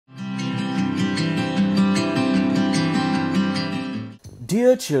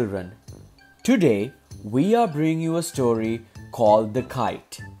Dear children, today we are bringing you a story called The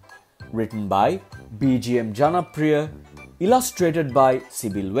Kite, written by BGM Janapriya, illustrated by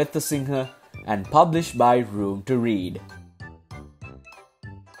Sibyl Vettasinghe, and published by Room to Read.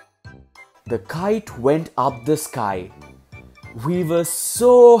 The kite went up the sky. We were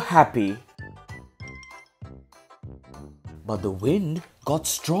so happy. But the wind got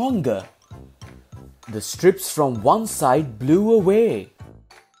stronger. The strips from one side blew away.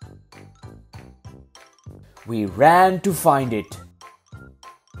 We ran to find it.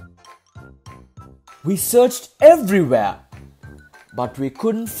 We searched everywhere, but we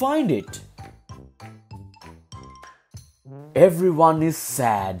couldn't find it. Everyone is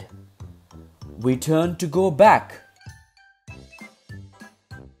sad. We turned to go back.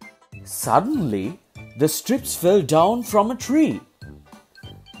 Suddenly, the strips fell down from a tree.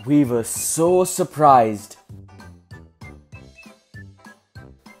 We were so surprised.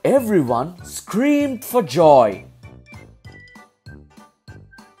 Everyone screamed for joy.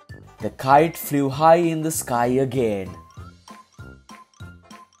 The kite flew high in the sky again.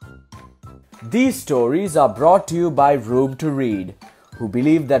 These stories are brought to you by Room to Read, who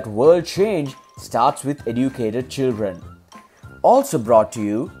believe that world change starts with educated children. Also brought to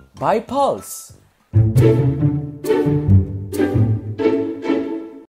you by Pulse.